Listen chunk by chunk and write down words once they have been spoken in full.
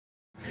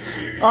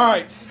All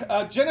right,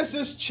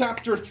 Genesis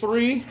chapter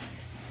 3.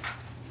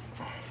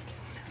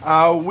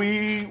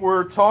 We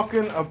were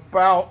talking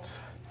about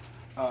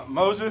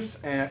Abram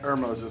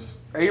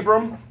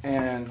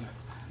and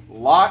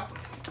Lot.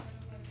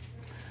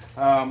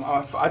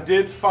 I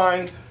did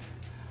find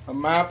a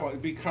map.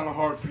 It'd be kind of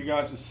hard for you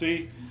guys to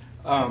see.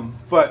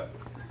 But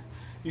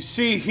you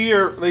see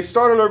here, they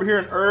started over here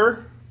in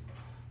Ur.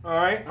 All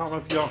right, I don't know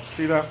if y'all can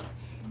see that.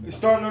 They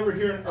started over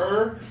here in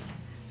Ur.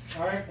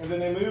 All right, and then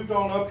they moved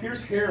on up.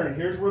 Here's Haran.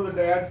 Here's where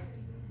the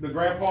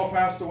grandpa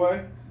passed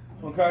away.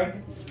 Okay,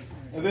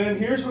 and then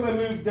here's where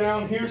they moved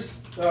down.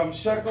 Here's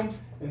Shechem,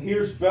 and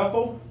here's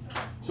Bethel.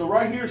 So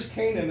right here's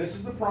Canaan. This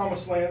is the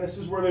promised land. This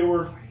is where they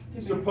were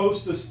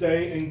supposed to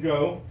stay and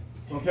go.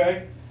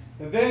 Okay,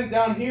 and then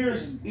down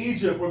here's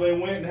Egypt, where they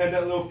went and had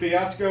that little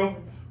fiasco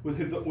with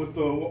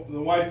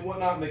the wife and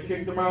whatnot, and they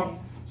kicked them out.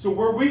 So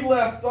where we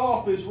left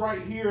off is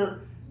right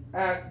here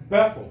at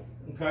Bethel.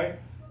 Okay.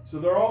 So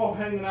they're all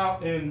hanging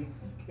out in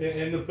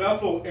the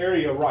Bethel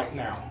area right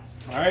now.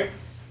 All right.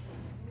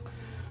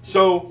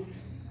 So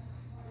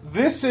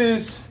this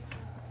is.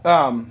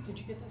 Did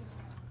you get this?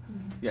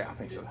 Yeah, I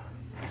think so.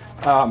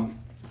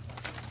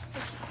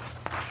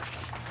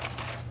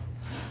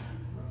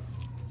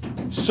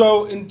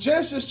 So in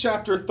Genesis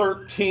chapter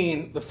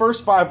 13, the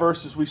first 5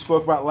 verses we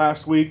spoke about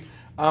last week,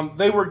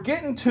 they were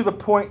getting to the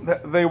point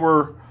that they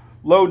were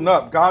loading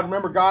up.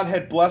 God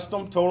had blessed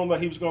them, told them that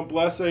he was going to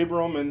bless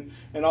Abram and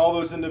all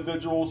those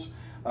individuals.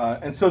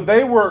 And so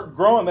they were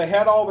growing. They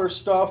had all their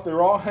stuff. They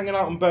were all hanging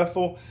out in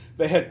Bethel.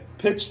 They had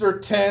pitched their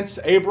tents.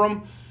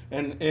 Abram,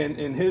 and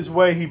in his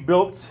way, he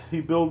built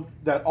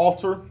that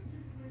altar,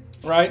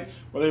 right,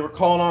 where they were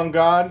calling on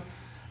God.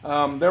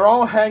 They're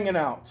all hanging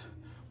out.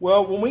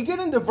 Well, when we get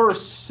into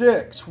verse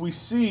 6, we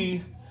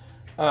see,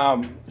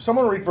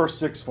 someone read verse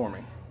 6 for me.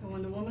 And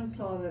when the woman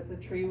saw that the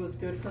tree was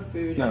good for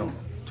food. No,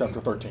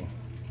 chapter 13.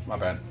 My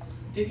bad.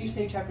 Did you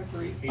say chapter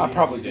 3? I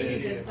probably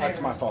did.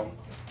 That's my fault.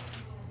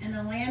 And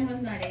the land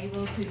was not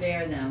able to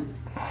bear them,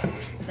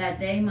 that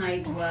they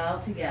might dwell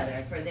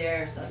together, for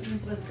their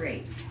substance was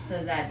great,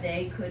 so that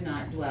they could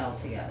not dwell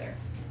together.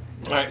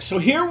 All right, so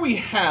here we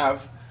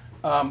have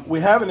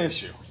an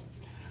issue.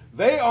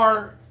 They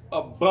are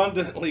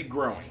abundantly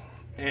growing,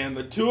 and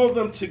the two of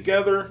them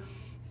together,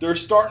 they're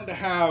starting to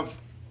have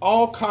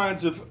all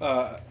kinds of,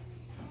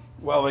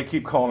 they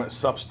keep calling it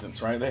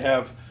substance, right? They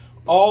have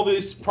all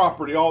this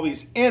property, all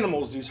these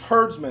animals, these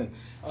herdsmen.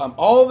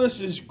 All of this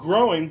is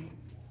growing,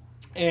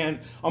 and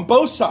on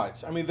both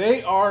sides. I mean,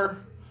 they are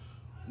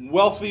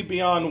wealthy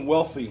beyond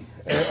wealthy,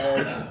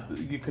 as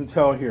you can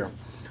tell here.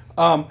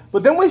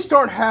 But then we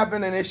start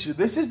having an issue.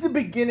 This is the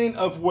beginning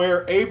of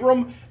where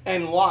Abram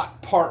and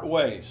Lot part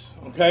ways.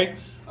 Okay,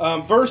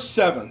 verse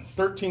 7,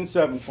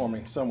 13:7 for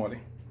me, somebody.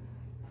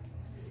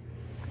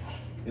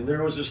 And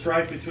there was a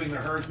strife between the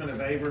herdsmen of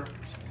Abram's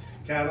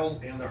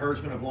cattle and the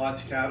herdsmen of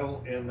Lot's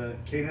cattle, and the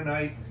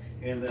Canaanite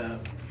and the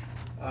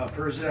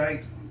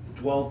Perizzite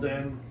dwelled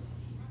then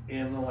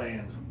in the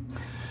land.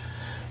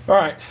 All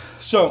right,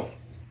 so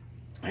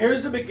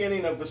here's the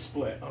beginning of the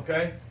split,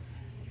 okay?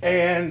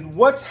 And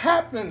what's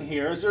happening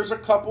here is there's a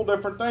couple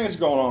different things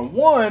going on.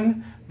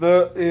 One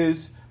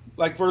is,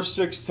 like verse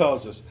 6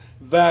 tells us,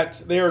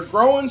 that they are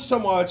growing so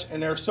much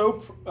and they're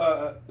so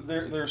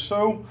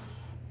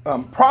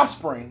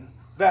prospering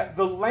that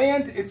the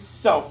land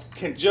itself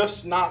can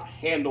just not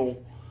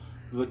handle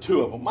the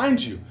two of them.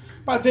 Mind you,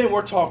 by then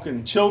we're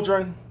talking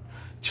children's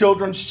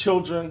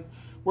children.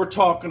 We're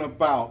talking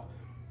about,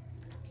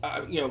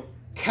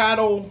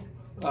 cattle,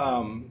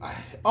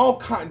 all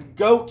kinds of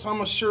goats.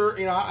 I'm sure,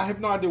 I have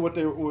no idea what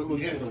they were.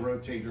 You have the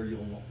rotator,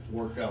 you'll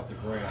work out the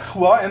grass.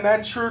 Well, and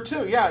that's true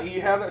too. Yeah,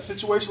 you have that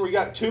situation where you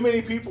got too many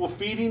people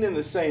feeding in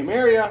the same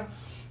area.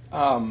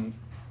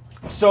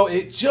 So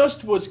it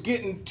just was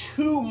getting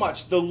too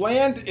much. The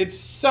land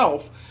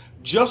itself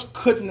just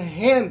couldn't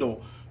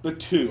handle the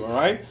two, all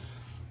right?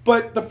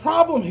 But the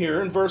problem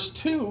here in verse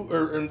 2,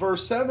 or in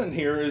verse 7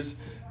 here is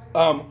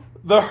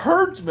the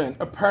herdsmen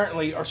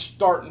apparently are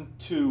starting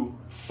to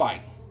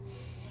fight.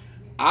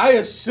 I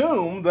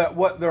assume that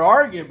what they're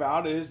arguing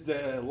about is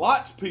that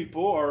Lot's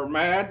people are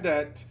mad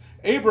that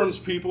Abram's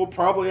people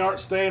probably aren't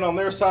staying on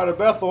their side of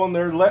Bethel and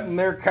they're letting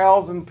their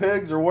cows and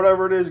pigs or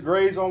whatever it is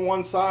graze on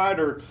one side,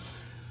 or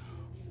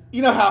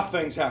you know how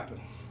things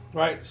happen,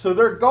 right? So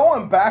they're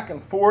going back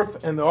and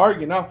forth and they're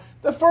arguing. Now,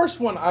 the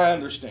first one I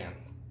understand.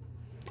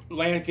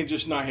 Land can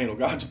just not handle.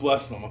 God's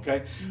blessed them,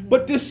 okay? Mm-hmm.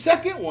 But this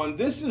second one,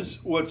 this is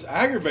what's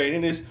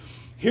aggravating, is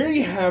here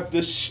you have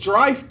this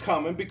strife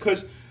coming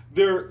because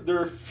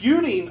they're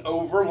feuding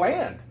over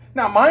land.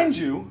 Now, mind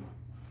you,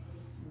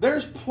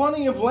 there's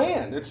plenty of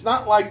land. It's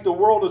not like the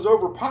world is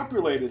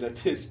overpopulated at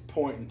this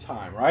point in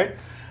time, right?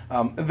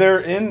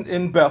 They're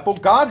in Bethel.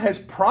 God has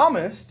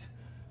promised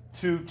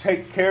to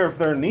take care of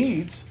their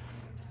needs.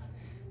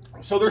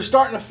 So they're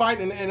starting to fight.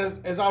 And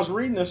as I was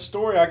reading this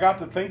story, I got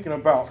to thinking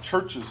about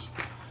churches.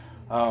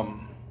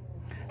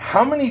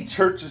 How many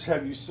churches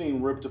have you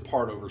seen ripped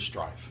apart over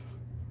strife?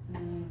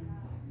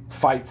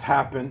 Fights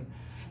happen.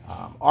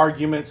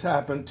 Arguments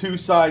happen, two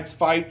sides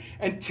fight,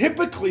 and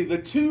typically the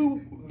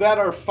two that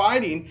are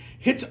fighting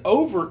hits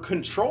over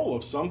control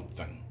of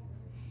something.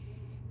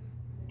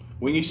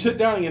 When you sit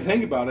down and you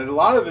think about it, a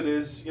lot of it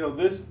is,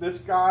 this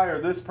guy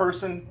or this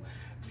person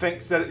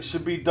thinks that it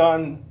should be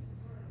done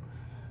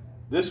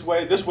this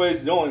way. This way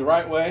is the only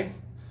right way.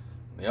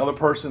 The other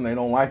person, they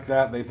don't like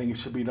that. They think it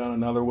should be done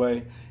another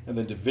way. And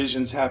then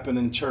divisions happen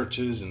in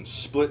churches and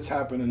splits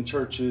happen in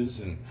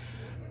churches and,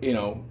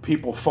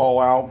 people fall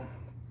out.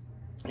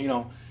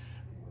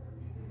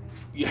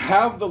 You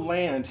have the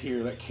land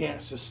here that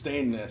can't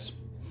sustain this,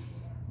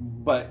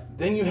 but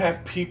then you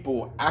have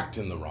people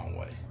acting the wrong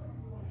way.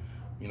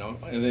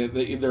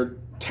 And they're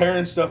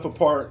tearing stuff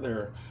apart.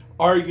 They're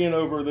arguing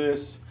over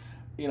this.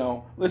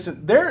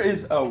 Listen, there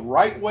is a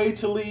right way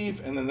to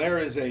leave, and then there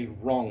is a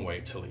wrong way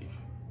to leave.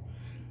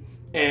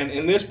 And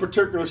in this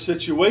particular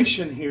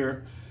situation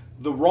here,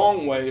 the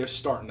wrong way is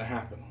starting to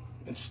happen.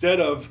 Instead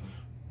of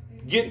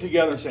getting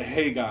together and saying,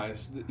 hey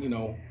guys,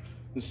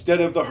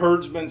 instead of the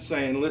herdsmen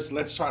saying, listen,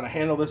 let's try to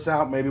handle this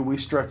out. Maybe we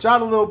stretch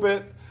out a little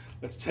bit.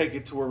 Let's take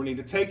it to where we need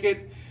to take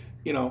it.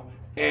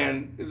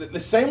 And the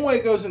same way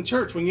it goes in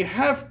church. When you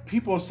have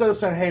people, instead of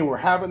saying, hey, we're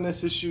having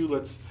this issue,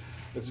 let's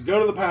go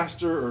to the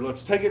pastor, or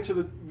let's take it to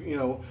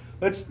the,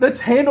 let's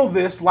handle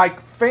this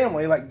like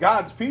family, like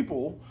God's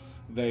people,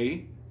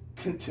 they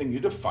continue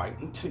to fight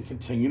and to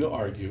continue to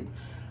argue.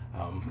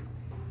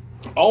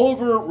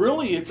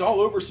 It's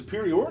all over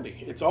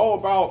superiority. It's all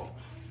about,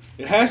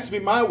 it has to be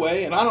my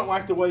way, and I don't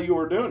like the way you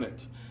are doing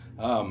it.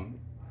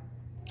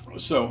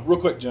 So, real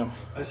quick, Jim.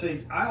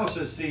 I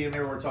also see in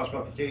there where it talks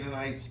about the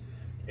Canaanites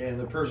and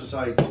the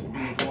Perizzites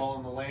being dwell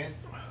in the land.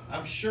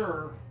 I'm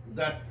sure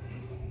that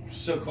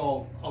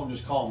so-called, I'll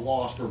just call them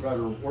lost for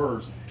better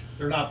words,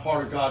 they're not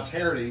part of God's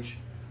heritage.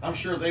 I'm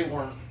sure they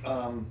weren't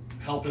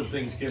helping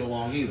things get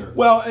along either.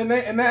 Well, and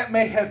that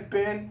may have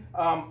been,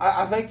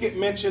 I think it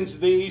mentions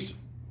these.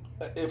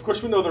 Of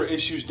course, we know there are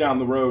issues down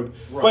the road,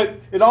 right. But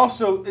it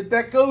also,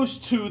 that goes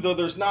to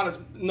there's not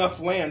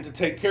enough land to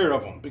take care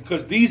of them,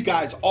 because these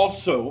guys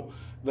also,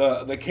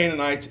 the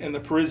Canaanites and the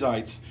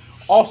Perizzites,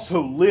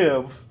 also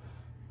live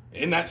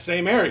in that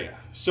same area.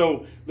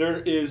 So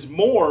there is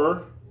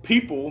more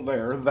people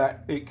there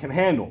that it can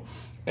handle.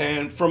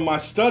 And from my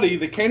study,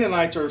 the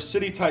Canaanites are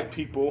city-type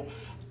people.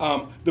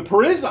 The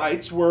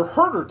Perizzites were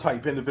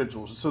herder-type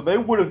individuals, so they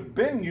would have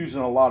been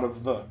using a lot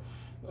of the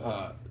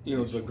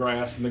the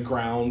grass and the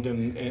ground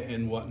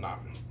and whatnot.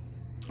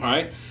 All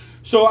right.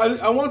 So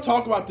I want to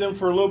talk about them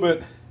for a little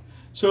bit.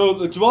 So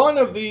the dwelling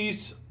of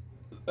these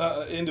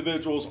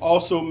individuals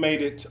also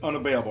made it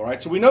unavailable,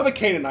 right? So we know the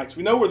Canaanites.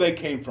 We know where they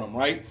came from,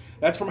 right?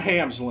 That's from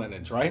Ham's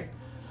lineage, right?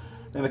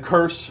 And the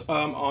curse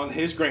on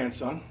his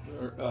grandson,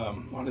 or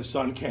on his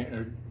son,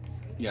 Canaan.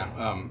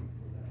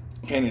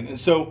 And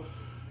so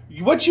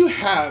what you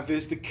have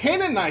is the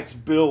Canaanites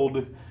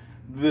build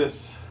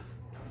this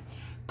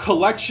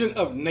collection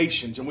of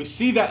nations, and we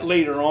see that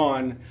later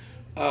on.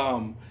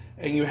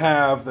 And you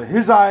have the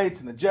Hittites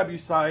and the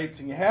Jebusites,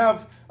 and you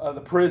have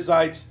the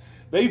Perizzites.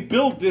 They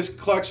build this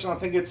collection. I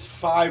think it's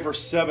 5 or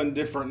 7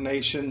 different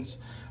nations.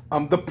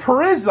 The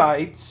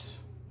Perizzites.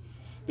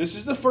 This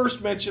is the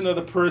first mention of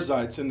the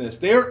Perizzites in this.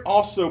 They are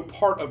also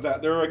part of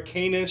that. They're a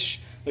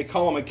Canaanish. They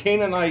call them a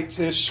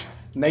Canaanitish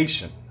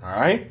nation. All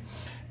right,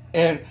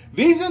 and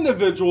these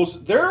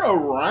individuals, they're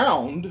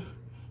around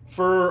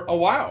for a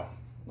while.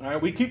 All right,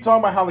 we keep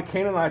talking about how the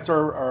Canaanites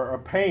are a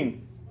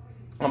pain.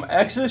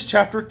 Exodus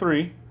chapter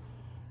 3.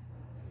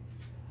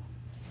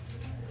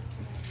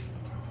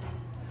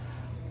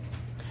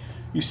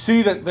 You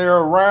see that they're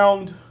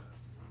around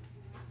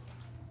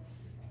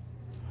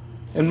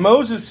in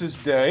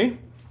Moses' day.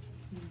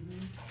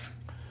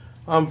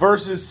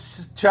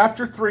 Verses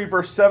chapter 3,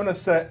 verse 7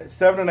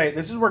 and 8.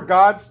 This is where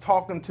God's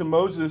talking to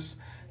Moses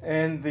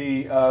and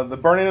the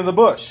burning of the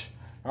bush.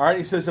 All right,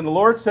 he says, and the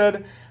Lord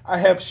said, I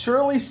have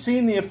surely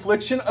seen the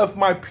affliction of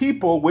my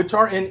people which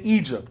are in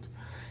Egypt,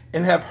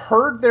 and have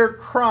heard their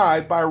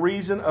cry by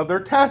reason of their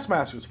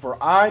taskmasters, for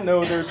I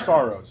know their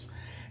sorrows.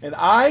 And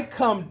I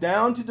come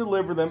down to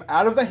deliver them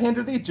out of the hand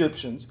of the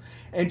Egyptians,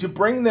 and to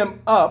bring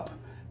them up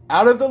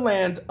out of the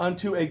land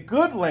unto a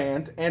good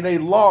land, and a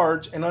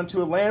large, and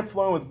unto a land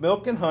flowing with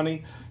milk and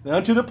honey, and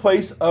unto the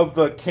place of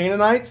the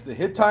Canaanites, the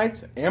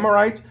Hittites,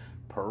 Amorites,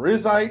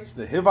 Perizzites,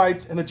 the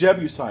Hivites, and the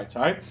Jebusites.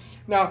 All right.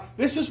 Now,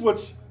 this is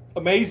what's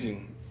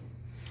amazing.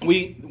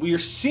 We are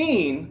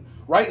seeing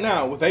right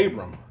now with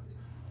Abram,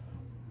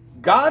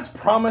 God's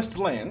promised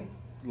land,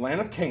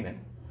 land of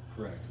Canaan.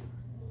 Correct.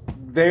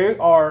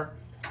 There are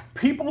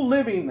people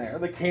living there,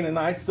 the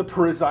Canaanites, the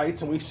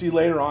Perizzites, and we see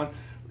later on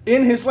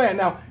in his land.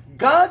 Now,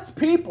 God's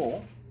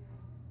people,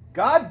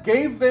 God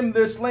gave them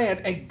this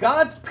land, and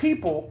God's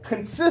people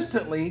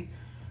consistently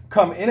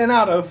come in and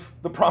out of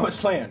the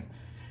promised land.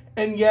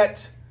 And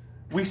yet,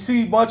 we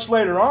see much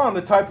later on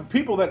the type of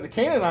people that the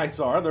Canaanites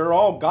are. They're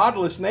all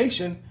godless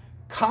nation,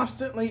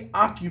 constantly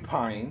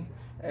occupying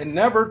and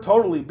never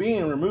totally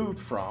being removed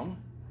from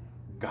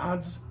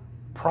God's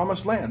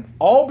promised land.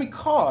 All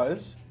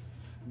because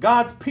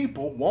God's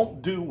people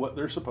won't do what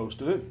they're supposed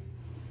to do.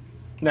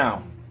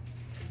 Now,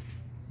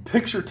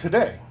 picture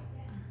today.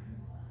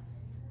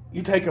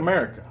 You take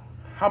America.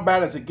 How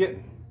bad is it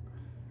getting?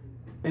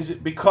 Is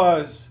it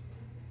because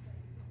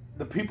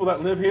the people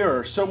that live here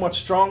are so much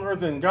stronger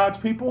than God's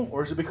people?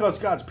 Or is it because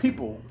God's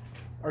people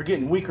are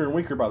getting weaker and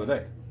weaker by the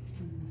day?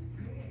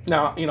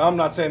 Now, I'm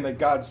not saying that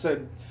God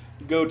said,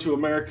 go to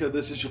America,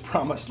 this is your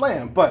promised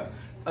land. But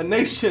a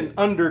nation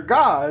under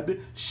God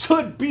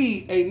should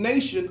be a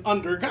nation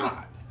under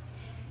God.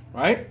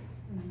 Right?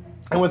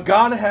 And with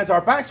God has our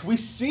backs, we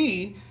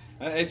see,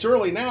 it's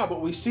early now,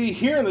 but we see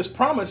here in this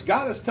promise,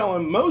 God is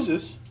telling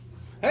Moses,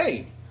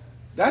 hey,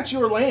 that's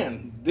your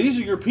land. These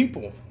are your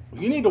people.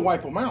 You need to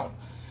wipe them out.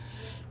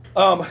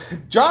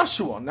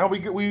 Joshua. Now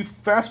we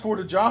fast forward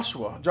to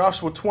Joshua.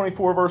 Joshua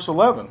 24 verse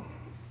 11.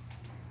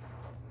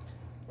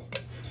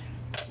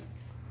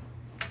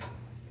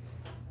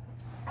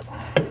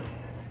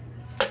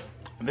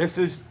 This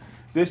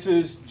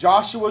is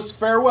Joshua's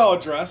farewell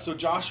address. So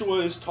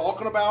Joshua is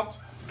talking about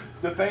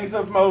the things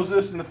of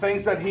Moses and the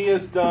things that he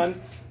has done.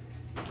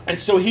 And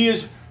so he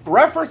is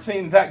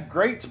referencing that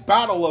great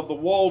battle of the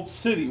walled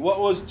city.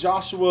 What was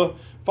Joshua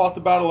fought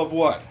the battle of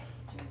what?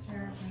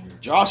 Jericho.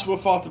 Joshua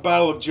fought the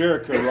battle of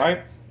Jericho,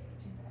 right?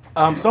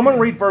 Someone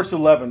read verse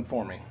 11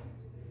 for me.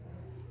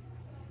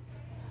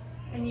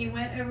 And you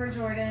went over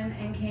Jordan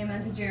and came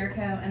unto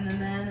Jericho, and the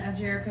men of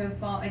Jericho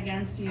fought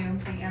against you,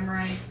 the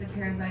Amorites, the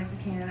Perizzites, the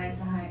Canaanites,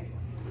 the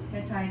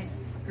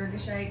Hittites,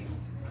 Girgashites,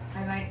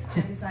 Hivites,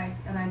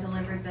 Jebusites, and I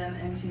delivered them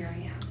into your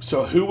hand.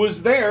 So who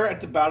was there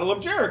at the Battle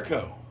of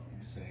Jericho?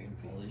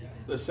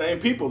 The same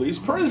people, these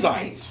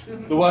Perizzites.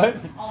 The what?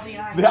 All the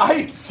ites. The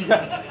ites,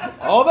 yeah.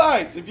 All the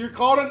ites. If you're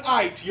called an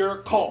ite, you're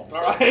a cult,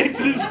 all right?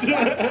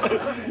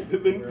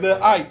 the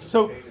ites.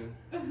 So,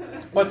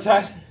 what's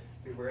that?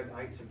 Beware the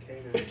ites of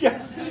Canaan.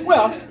 Yeah.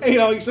 Well,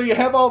 so you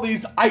have all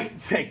these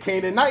ites,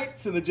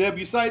 Canaanites and the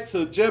Jebusites,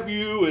 so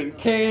Jebu and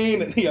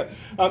Cain, and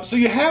so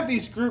you have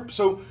these groups.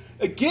 So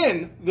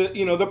again,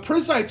 the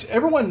Perizzites,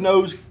 everyone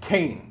knows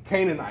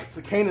Canaanites.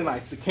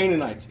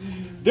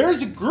 Mm-hmm.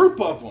 There's a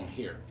group of them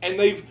here, and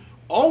they've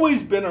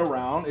always been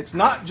around. It's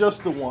not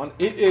just the one.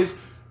 It is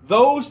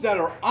those that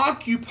are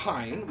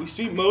occupying. We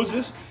see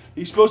Moses.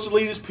 He's supposed to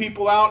lead his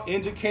people out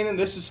into Canaan.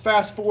 This is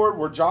fast forward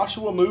where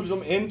Joshua moves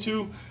them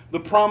into the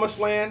promised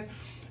land,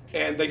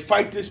 and they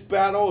fight this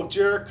battle of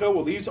Jericho.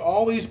 Well,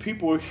 all these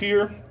people are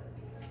here.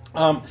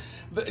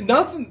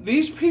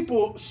 These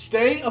people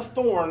stay a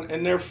thorn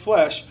in their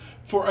flesh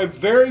for a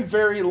very,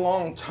 very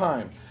long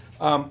time.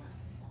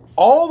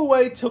 All the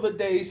way till the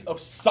days of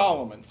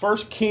Solomon. 1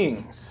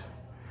 Kings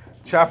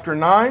chapter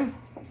 9.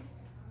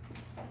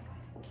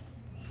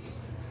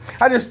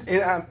 I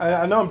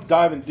know I'm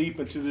diving deep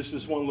into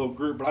this one little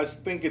group, but I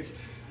think it's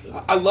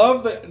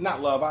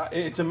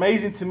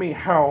amazing to me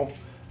how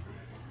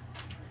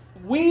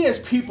we as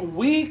people,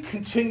 we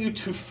continue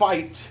to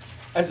fight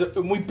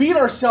and we beat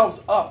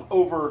ourselves up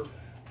over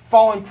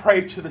falling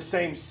prey to the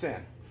same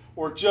sin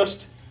or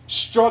just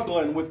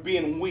struggling with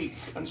being weak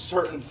on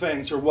certain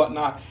things or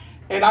whatnot.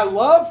 And I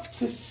love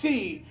to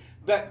see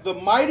that the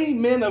mighty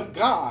men of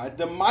God,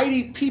 the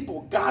mighty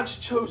people, God's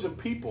chosen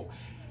people,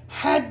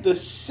 had the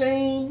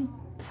same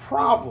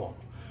problem.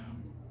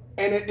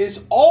 And it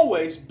is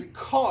always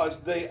because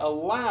they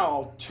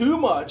allow too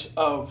much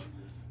of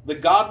the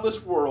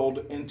godless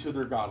world into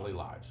their godly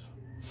lives.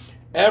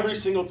 Every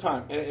single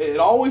time. And it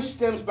always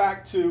stems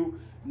back to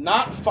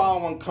not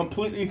following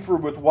completely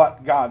through with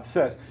what God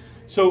says.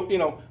 So,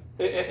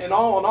 in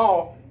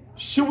all,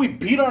 should we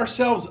beat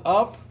ourselves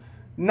up?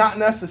 Not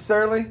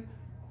necessarily.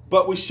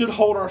 But we should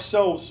hold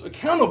ourselves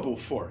accountable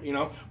for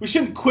it. We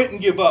shouldn't quit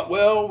and give up.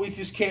 Well, we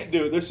just can't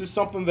do it. This is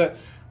something that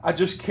I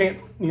just can't,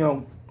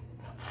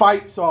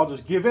 fight. So I'll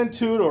just give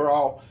into it, or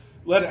I'll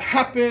let it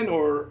happen,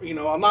 or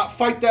I'll not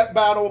fight that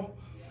battle.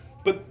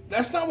 But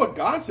that's not what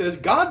God says.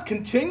 God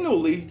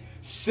continually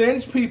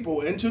sends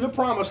people into the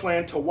promised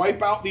land to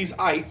wipe out these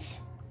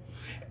ites,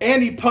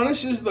 and He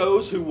punishes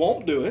those who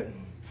won't do it.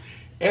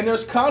 And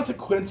there's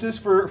consequences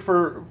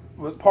for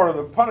part of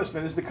the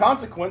punishment is the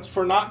consequence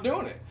for not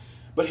doing it.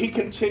 But He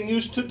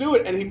continues to do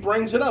it, and He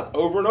brings it up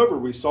over and over.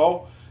 We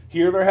saw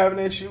here they're having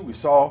an issue. We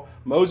saw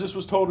Moses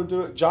was told to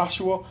do it,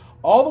 Joshua,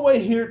 all the way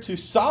here to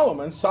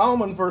Solomon.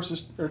 Solomon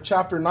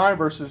chapter 9,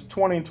 verses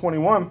 20 and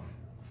 21.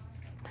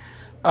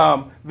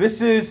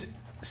 This is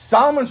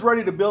Solomon's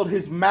ready to build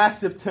his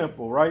massive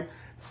temple, right?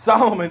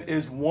 Solomon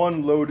is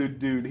one loaded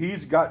dude.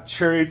 He's got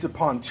chariots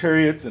upon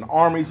chariots and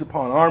armies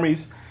upon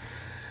armies.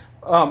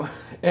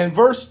 In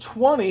verse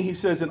 20, he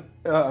says,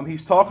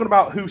 he's talking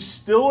about who's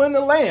still in the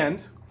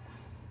land.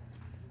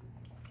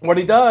 What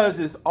he does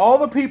is all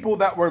the people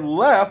that were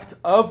left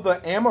of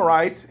the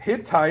Amorites,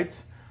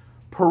 Hittites,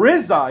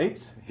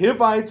 Perizzites,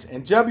 Hivites,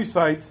 and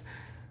Jebusites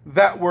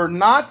that were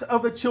not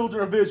of the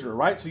children of Israel,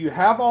 right? So you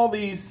have all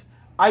these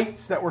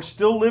ites that were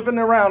still living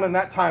around in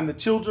that time, the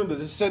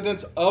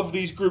descendants of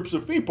these groups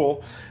of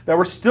people that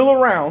were still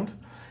around.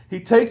 He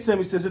takes them,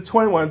 he says at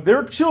 21,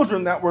 their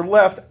children that were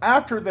left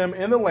after them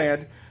in the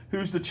land,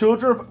 whose the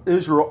children of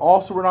Israel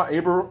also were not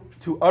able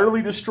to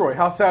utterly destroy.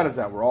 How sad is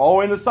that? We're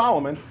all into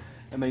Solomon.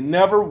 and they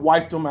never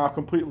wiped them out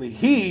completely.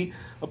 He,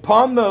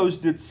 upon those,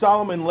 did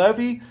Solomon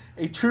levy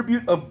a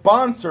tribute of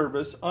bond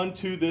service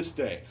unto this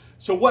day.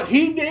 So what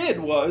he did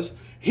was,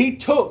 he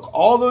took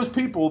all those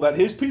people that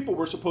his people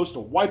were supposed to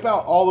wipe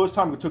out all those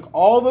times. He took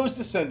all those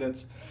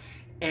descendants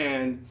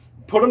and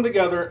put them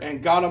together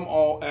and got them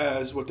all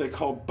as what they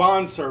call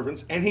bond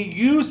servants, and he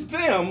used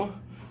them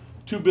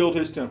to build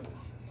his temple.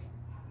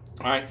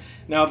 All right.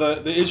 Now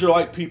the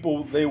Israelite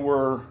people,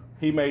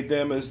 he made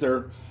them as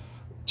their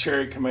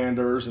chariot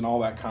commanders and all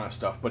that kind of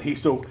stuff. But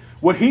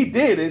what he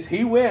did is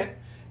he went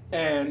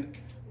and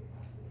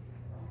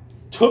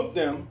took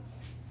them,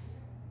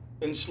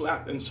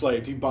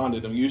 enslaved. He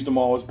bonded them, used them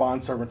all as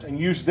bond servants, and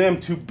used them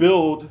to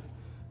build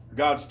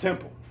God's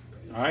temple.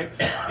 All right.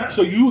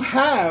 So you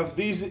have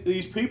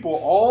these people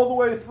all the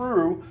way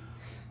through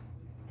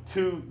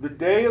to the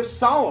day of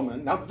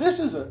Solomon. Now this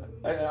is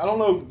I don't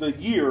know the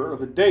year or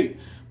the date,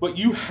 but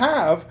you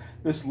have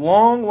this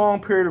long,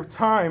 long period of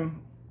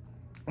time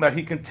that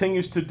he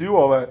continues to do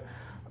all that.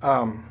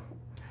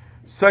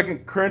 2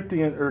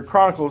 Corinthians or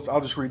Chronicles,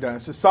 I'll just read that. It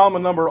says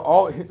Solomon numbered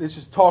all. This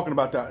is talking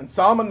about that. And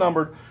Solomon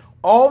numbered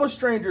all the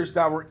strangers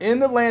that were in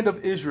the land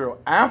of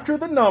Israel after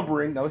the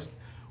numbering. Now,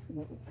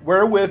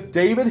 wherewith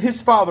David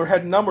his father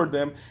had numbered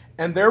them,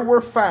 and there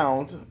were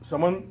found.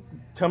 Someone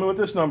tell me what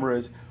this number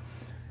is.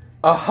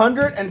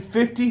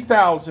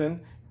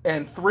 150,000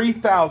 and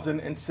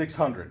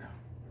 3,600.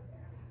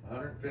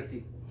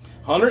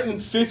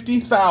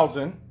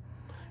 150,000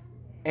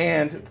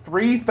 and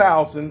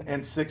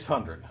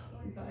 3,600.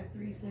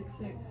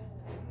 5366.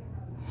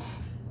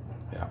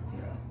 Yeah.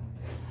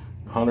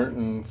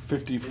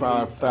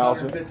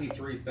 155,000.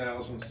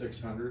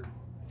 153,600.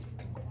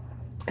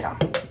 Yeah.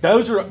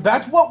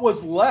 That's what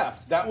was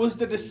left. That was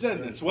the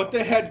descendants, what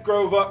they had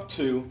grove up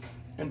to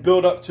and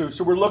built up to.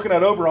 So we're looking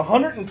at over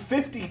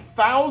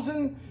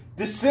 150,000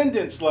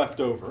 descendants left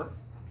over.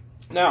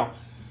 Now,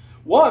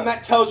 one,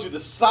 that tells you the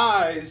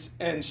size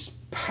and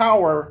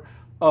power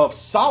of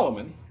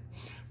Solomon,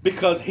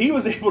 because he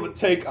was able to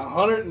take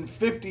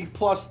 150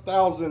 plus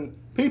thousand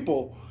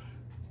people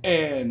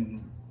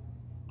and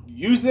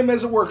use them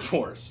as a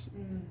workforce.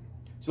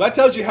 So that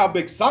tells you how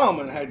big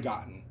Solomon had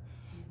gotten.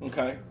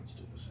 Okay.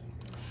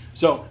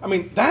 So, I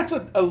mean, that's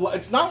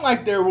it's not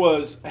like there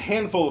was a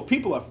handful of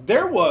people left.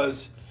 There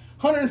was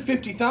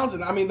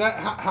 150,000. I mean,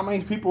 how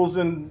many people's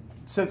in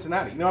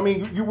Cincinnati? You know, I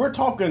mean, we're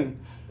talking.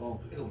 Well,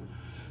 it'll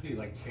be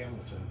like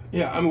Hamilton.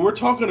 Yeah, I mean, we're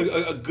talking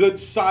a good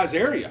size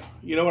area.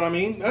 You know what I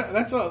mean?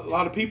 That's a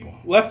lot of people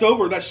left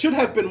over that should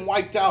have been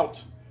wiped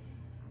out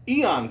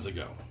eons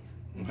ago.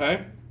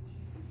 Okay?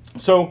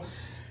 So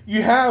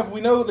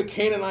we know the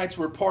Canaanites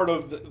were part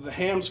of the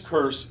Ham's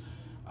curse,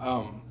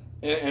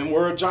 and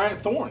were a giant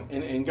thorn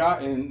in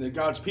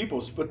God's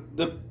peoples. But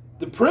the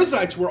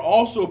Perizzites were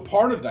also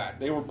part of that.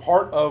 They were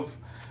part of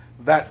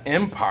that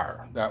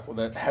empire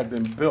that had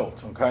been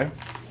built. Okay?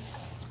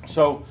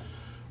 So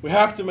we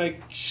have to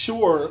make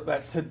sure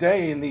that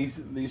today in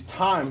these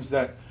times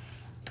that,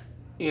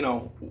 you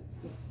know,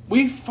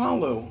 we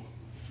follow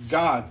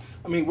God.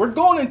 I mean, we're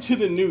going into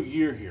the new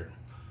year here.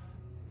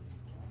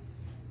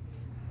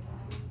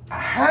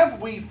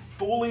 Have we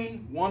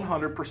fully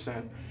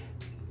 100%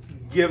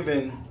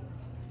 given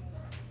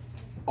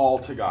all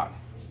to God?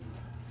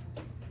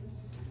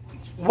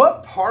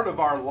 What part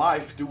of our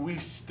life do we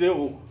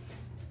still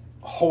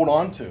hold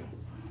on to?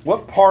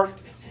 What part,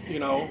 you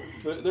know,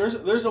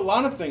 there's a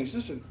lot of things.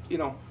 Listen, you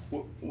know,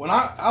 when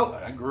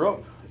I grew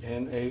up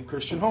in a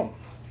Christian home,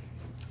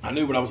 I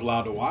knew what I was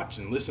allowed to watch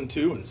and listen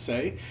to and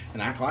say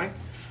and act like.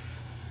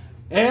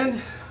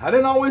 And I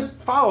didn't always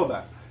follow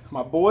that.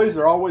 My boys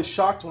are always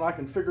shocked when I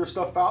can figure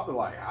stuff out. They're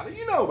like, how do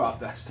you know about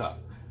that stuff?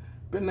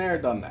 Been there,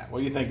 done that. What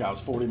do you think? I was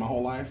 40 my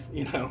whole life,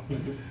 you know?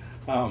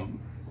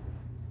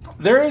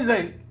 There is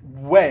a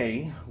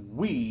way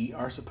we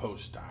are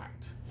supposed to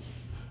act.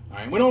 All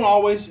right? It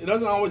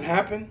doesn't always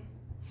happen.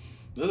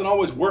 It doesn't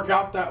always work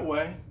out that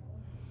way.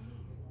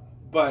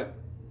 But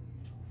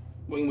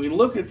when we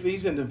look at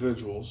these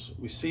individuals,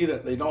 we see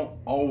that they don't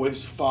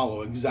always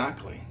follow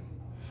exactly.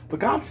 But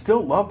God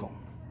still loved them.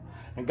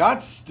 And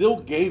God still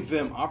gave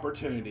them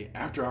opportunity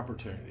after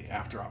opportunity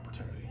after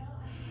opportunity,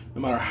 no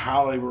matter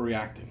how they were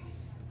reacting.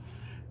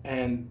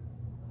 And,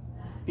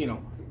 you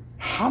know,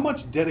 how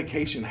much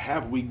dedication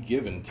have we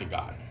given to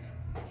God?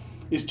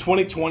 Is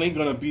 2020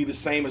 going to be the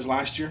same as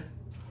last year?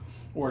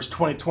 Or is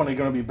 2020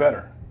 going to be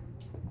better?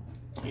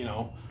 You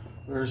know,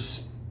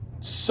 there's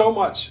so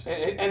much,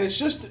 and it's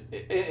just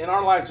in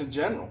our lives in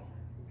general.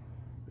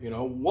 You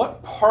know,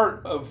 what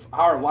part of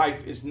our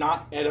life is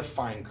not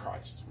edifying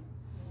Christ?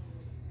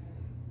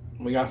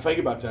 We got to think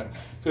about that,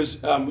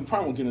 because we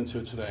probably won't get into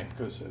it today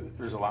because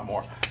there's a lot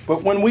more.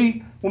 But when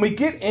we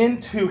get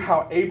into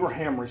how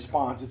Abraham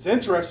responds, it's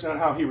interesting on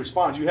how he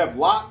responds. You have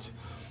Lot,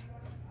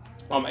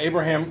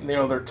 Abraham. You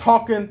know, they're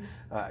talking.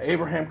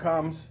 Abraham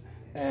comes,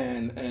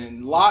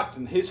 and Lot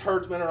and his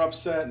herdsmen are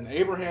upset, and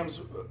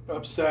Abraham's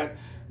upset.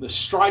 The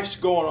strife's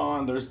going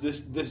on. There's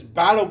this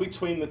battle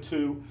between the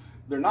two.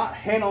 They're not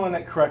handling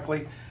it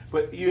correctly.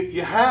 But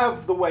you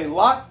have the way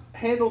Lot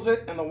handles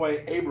it and the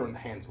way Abram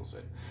handles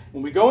it.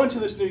 When we go into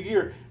this new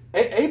year,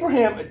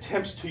 Abraham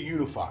attempts to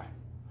unify.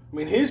 I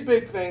mean, his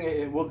big thing,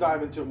 and we'll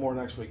dive into it more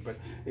next week, but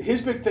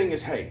his big thing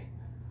is, hey,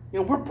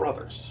 we're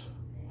brothers.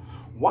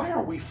 Why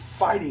are we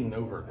fighting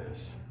over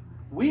this?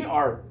 We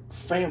are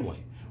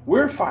family.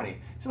 We're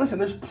fighting. So listen,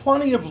 there's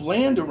plenty of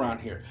land around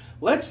here.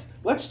 Let's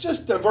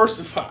just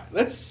diversify.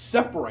 Let's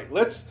separate.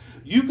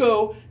 You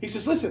go. He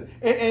says, listen,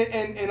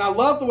 and I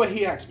love the way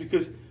he acts,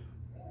 because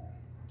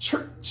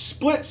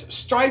splits,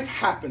 strife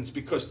happens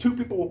because two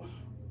people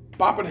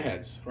bopping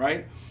heads,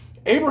 right?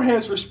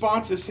 Abraham's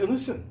response is, say,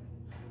 listen,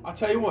 I'll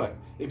tell you what,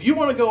 if you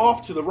want to go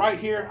off to the right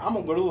here, I'm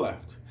going to go to the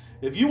left.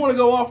 If you want to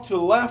go off to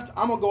the left,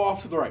 I'm going to go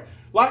off to the right.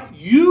 Like,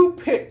 you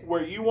pick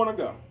where you want to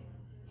go.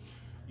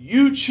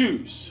 You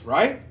choose,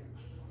 right?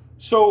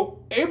 So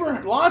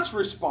Lot's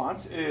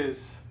response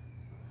is,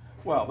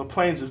 well, the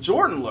plains of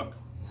Jordan look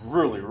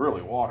really,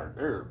 really watered.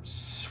 They're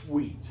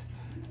sweet.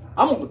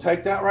 I'm going to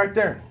take that right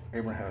there.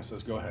 Abraham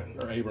says, go ahead.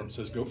 Or Abram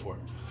says, go for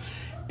it.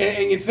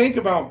 And you think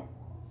about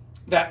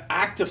that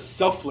act of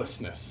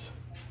selflessness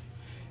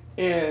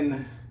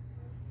in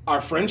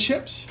our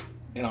friendships,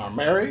 in our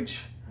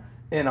marriage,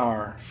 in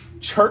our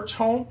church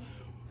home,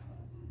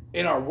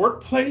 in our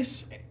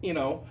workplace,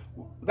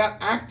 that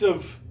act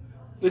of,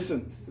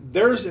 listen,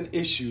 there's an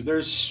issue,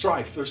 there's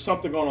strife, there's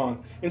something going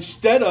on.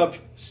 Instead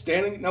of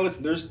standing, now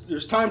listen,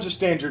 there's times to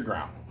stand your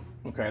ground.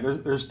 Okay,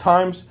 there's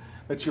times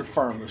that you're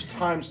firm. There's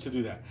times to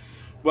do that.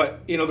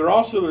 But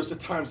there's the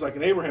times like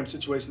in Abraham's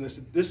situation.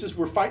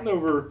 We're fighting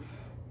over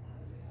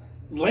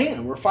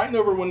land. We're fighting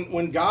over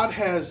when God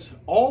has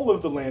all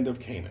of the land of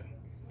Canaan.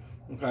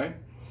 Okay,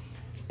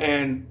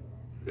 and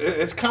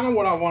it's kind of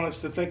what I want us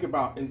to think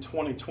about in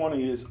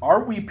 2020 is,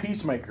 are we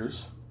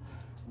peacemakers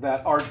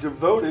that are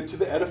devoted to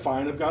the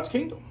edifying of God's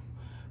kingdom?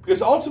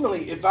 Because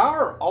ultimately, if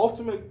our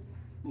ultimate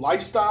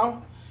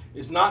lifestyle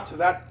is not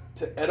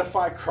to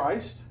edify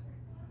Christ,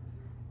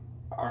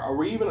 are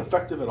we even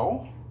effective at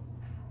all?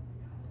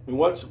 I mean,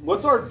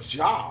 what's our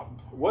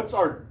job? What's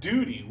our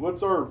duty?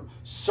 What's our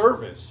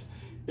service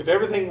if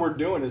everything we're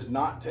doing is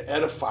not to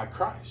edify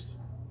Christ?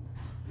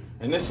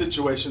 In this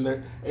situation,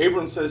 there,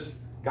 Abram says,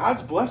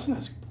 God's blessing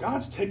us.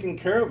 God's taking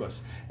care of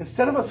us.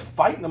 Instead of us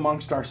fighting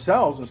amongst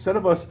ourselves, instead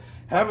of us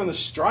having the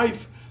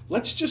strife,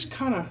 let's just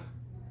kind of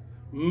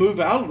move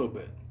out a little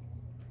bit.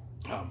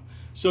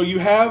 So we'll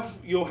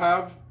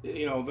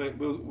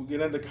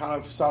get into kind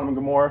of Sodom and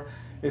Gomorrah.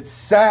 It's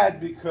sad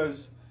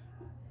because,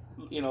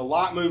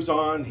 Lot moves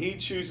on. He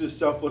chooses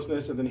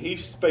selflessness, and then he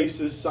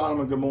faces Sodom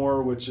and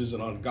Gomorrah, which is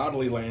an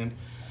ungodly land.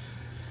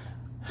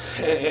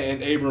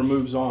 And Abram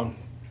moves on.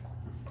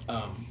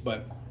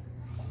 But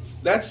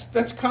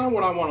that's kind of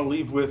what I want to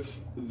leave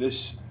with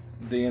this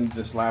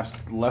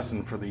last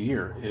lesson for the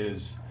year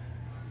is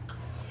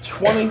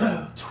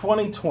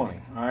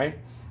 2020. All right,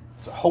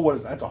 that's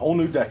a whole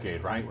new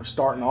decade, right? We're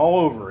starting all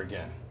over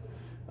again.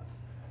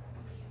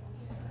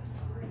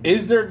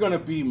 Is there going to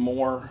be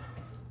more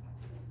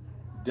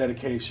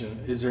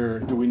dedication?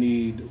 Do we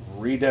need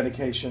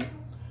rededication?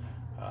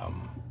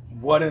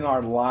 What in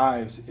our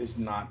lives is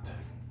not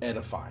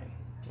edifying?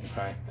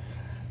 Okay.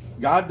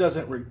 God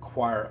doesn't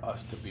require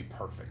us to be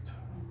perfect.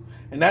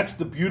 And that's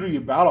the beauty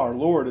about our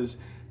Lord is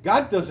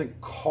God doesn't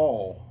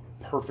call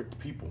perfect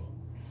people.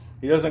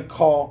 He doesn't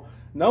call,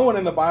 no one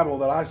in the Bible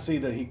that I see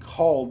that he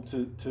called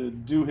to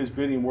do his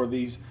bidding were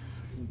these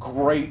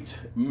great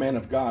men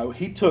of God.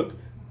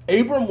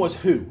 Abram was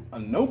who? A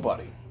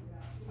nobody.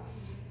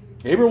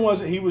 He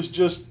was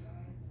just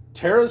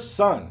Terah's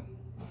son.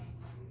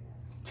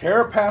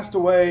 Terah passed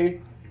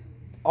away.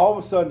 All of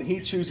a sudden he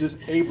chooses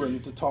Abram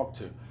to talk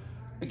to.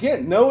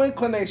 Again, no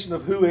inclination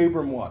of who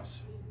Abram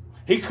was.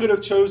 He could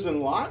have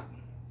chosen Lot.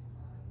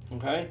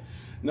 Okay?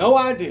 No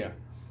idea.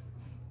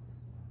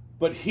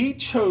 But he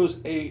chose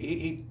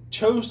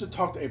to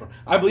talk to Abram.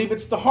 I believe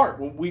it's the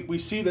heart. We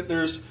see that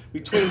there's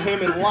between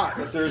him and Lot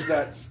that there's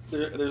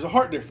a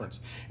heart difference.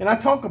 And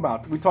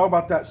we talk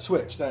about that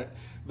switch, that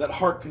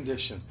heart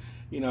condition.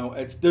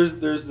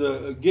 There's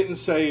the getting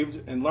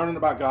saved and learning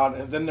about God,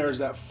 and then there's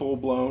that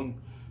full-blown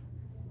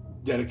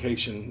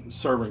dedication,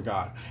 serving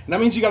God. And that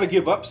means you got to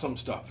give up some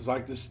stuff. It's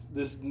like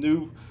this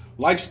new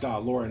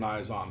lifestyle Lori and I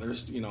is on.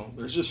 There's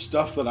just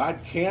stuff that I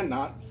can't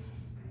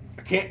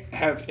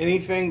have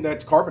anything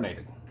that's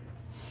carbonated.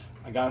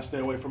 I got to stay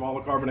away from all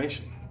the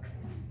carbonation,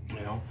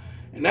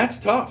 and that's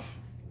tough.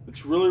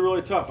 It's really,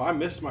 really tough. I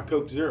miss my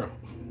Coke Zero.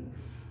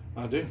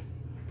 I do,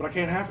 but I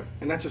can't have it.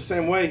 And that's the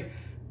same way,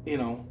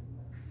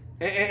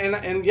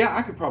 and yeah,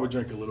 I could probably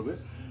drink a little bit.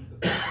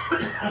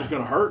 It's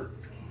going to hurt.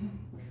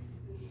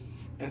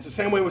 And it's the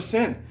same way with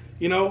sin.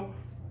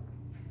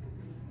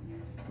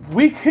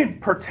 We can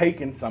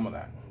partake in some of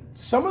that.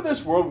 Some of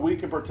this world we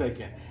can partake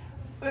in.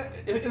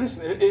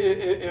 Listen,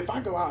 if I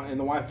go out and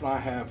the wife and I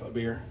have a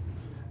beer,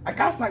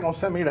 God's not going to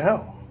send me to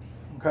hell.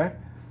 Okay?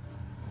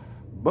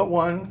 But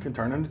one can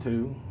turn into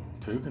two.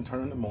 Two can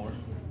turn into more.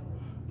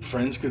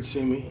 Friends could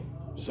see me.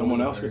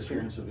 Someone else could see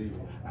me. Of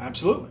evil.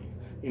 Absolutely.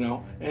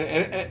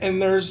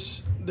 And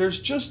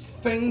there's just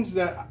things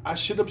that I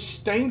should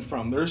abstain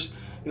from. There's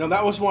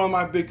that was one of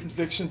my big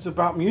convictions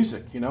about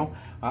music.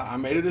 I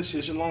made a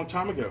decision a long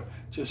time ago.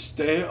 Just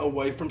stay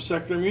away from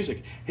secular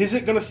music. Is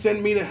it going to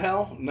send me to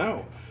hell?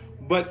 No.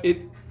 But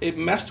it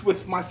messed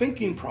with my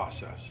thinking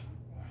process,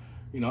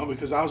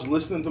 because I was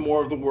listening to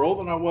more of the world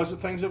than I was the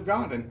things of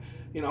God. And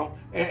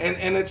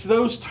it's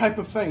those type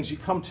of things you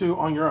come to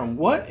on your own.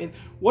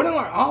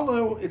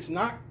 Although it's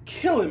not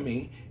killing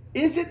me,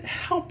 is it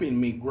helping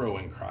me grow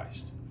in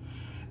Christ?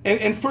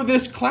 And for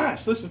this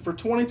class, listen, for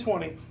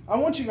 2020, I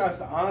want you guys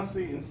to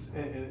honestly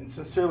and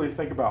sincerely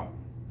think about,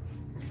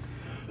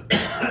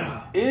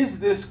 is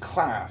this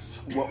class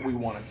what we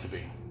want it to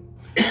be?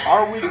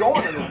 Are we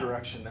going in the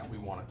direction that we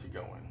want it to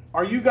go in?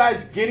 Are you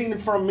guys getting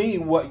from me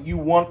what you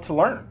want to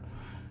learn?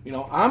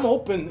 I'm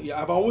open.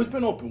 I've always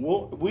been open.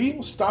 We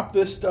will stop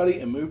this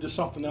study and move to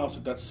something else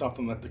if that's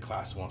something that the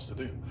class wants to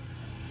do.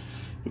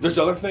 If there's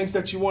other things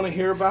that you want to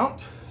hear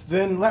about,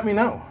 then let me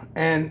know.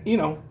 And,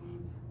 no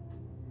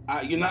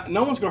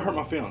one's going to hurt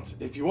my feelings.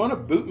 If you want to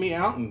boot me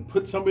out and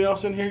put somebody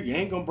else in here, you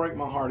ain't going to break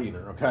my heart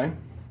either, okay?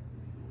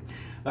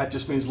 That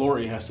just means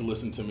Lori has to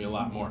listen to me a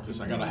lot more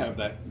because I got to have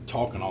that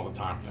talking all the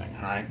time thing,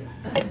 all right?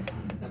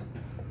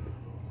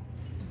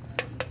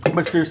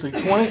 But seriously,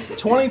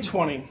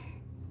 2020,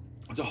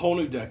 it's a whole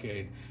new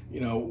decade.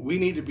 We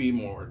need to be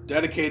more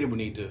dedicated. We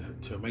need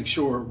to make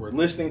sure we're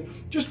listening.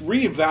 Just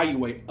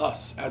reevaluate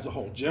us as a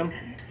whole. Jim?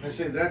 I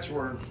say that's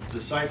where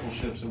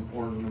discipleship's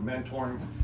important, the mentoring.